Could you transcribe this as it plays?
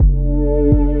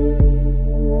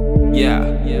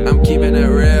I'm keeping it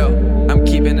real. I'm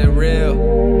keeping it real.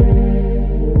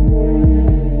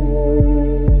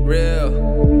 Real,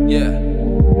 yeah,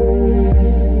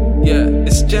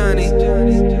 it's Jonny.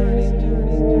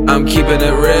 I'm keeping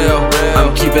it real.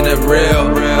 I'm keeping it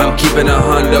real. I'm keeping a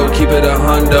hundo, keep it a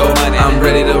hundo. I'm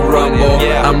ready to rumble.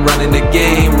 I'm running the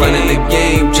game,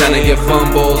 trying to get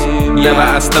fumbles. Never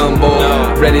I stumble,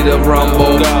 ready to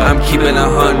rumble. I'm keeping a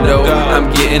hundo, I'm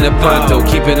getting a punto,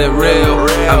 keeping it real.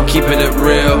 I'm keeping it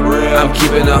real. I'm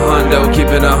keeping a hundo,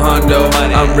 keeping a hundo.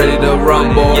 I'm ready to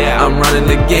rumble. I'm running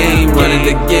the game,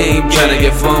 trying to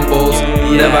get fumbles.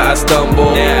 Never I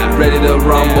stumble, ready to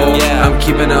rumble. I'm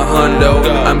keeping a hundo,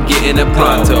 I'm getting it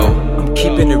pronto. I'm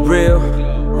keeping it real.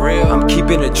 I'm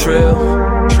keeping it trill.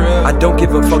 I don't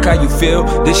give a fuck how you feel.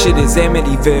 This shit is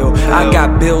Amityville. I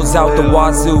got bills out the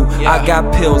wazoo. I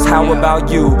got pills, how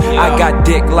about you? I got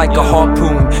dick like a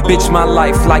harpoon. Bitch, my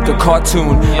life like a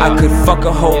cartoon. I could fuck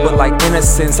a hoe, but like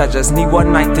innocence, I just need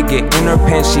one night to get in her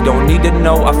pants. She don't need to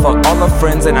know I fuck all her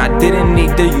friends, and I didn't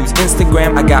need to use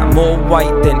Instagram. I got more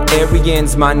white than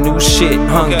Aryans. My new shit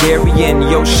Hungarian.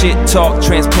 Yo shit talk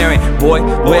transparent. Boy,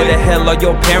 where the hell are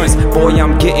your parents? Boy,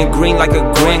 I'm getting green like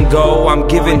a gringo. I'm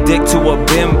giving dick to a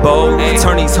bimbo.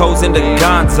 Turn these hoes into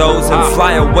gonzos and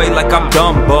fly away like I'm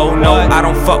Dumbo. No, I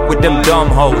don't fuck with them dumb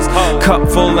hoes. Cup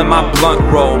full in my blunt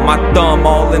roll, my thumb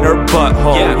all in her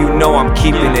butthole. You know I'm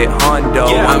keeping it hundo.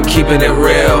 I'm keeping it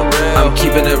real. I'm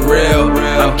keeping it real.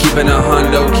 I'm keeping a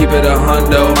hundo, keep it a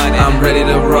hundo. I'm ready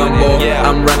to rumble.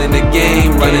 I'm running the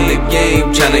game,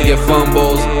 trying to get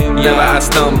fumbles. Never I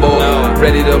stumble,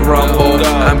 ready to rumble.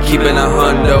 I'm keeping a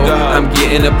hundo, I'm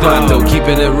getting a punto,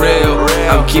 keeping it real.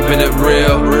 I'm keeping it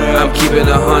real. I'm keeping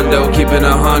a hundo, keeping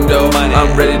a hundo.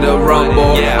 I'm ready to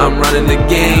rumble. I'm running the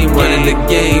game,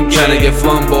 trying to get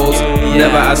fumbles.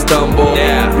 Never I stumble,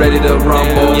 ready to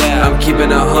rumble. I'm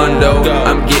keeping a hundo,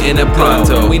 I'm getting it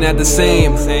pronto. We not the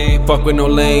same, fuck with no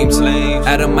lames.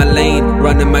 Out of my lane,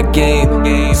 running my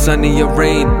game. Sunny or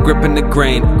rain, gripping the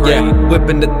grain.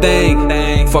 Whipping the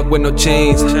thing, fuck with no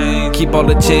chains. Keep all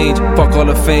the change, fuck all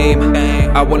the fame.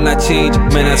 I will not change,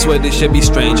 man, I swear this shit be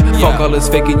strange. Fuck all this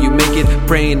faking, you make it.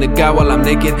 Praying to God while I'm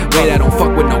naked. Wait, I don't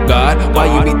fuck with no God. Why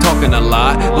you be talking a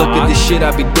lot? Look at this shit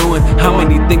I be doing. How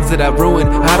many things that I ruined?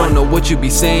 I don't know what you be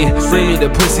saying. Bring me the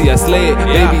pussy, I slay it.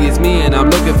 Baby, it's me and I'm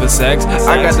looking for sex.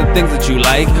 I got the things that you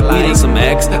like, weed and some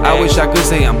X. I wish I could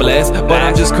say I'm blessed, but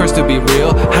I'm just cursed to be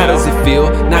real. How does it feel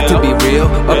not to be real?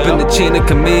 Up in the chain of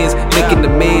commands, making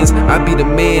demands. I be the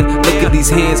man, look at these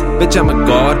hands. Bitch, I'm a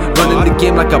god, running the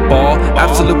game like a ball.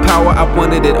 Absolute power, I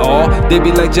wanted it all. They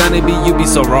be like Jonny B, you be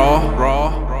so raw.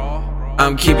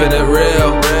 I'm keeping it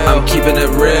real. I'm keeping it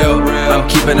real. I'm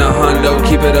keeping a hundo,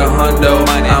 keep it a hundo.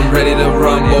 I'm ready to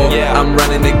rumble. I'm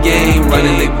running the game,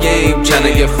 trying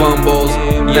to get fumbles.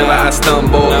 Never I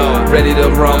stumble, ready to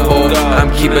rumble.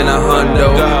 I'm keeping a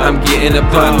hundo, I'm getting a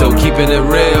punto, keeping it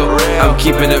real. I'm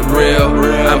keeping it real.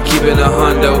 I'm keeping a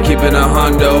hundo, keeping a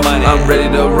hundo. I'm ready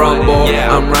to rumble.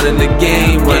 I'm running the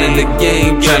game,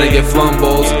 trying to get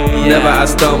fumbles. Never I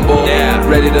stumble,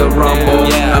 ready to rumble.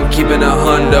 I'm keeping a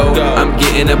hundo, I'm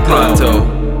getting it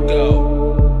pronto.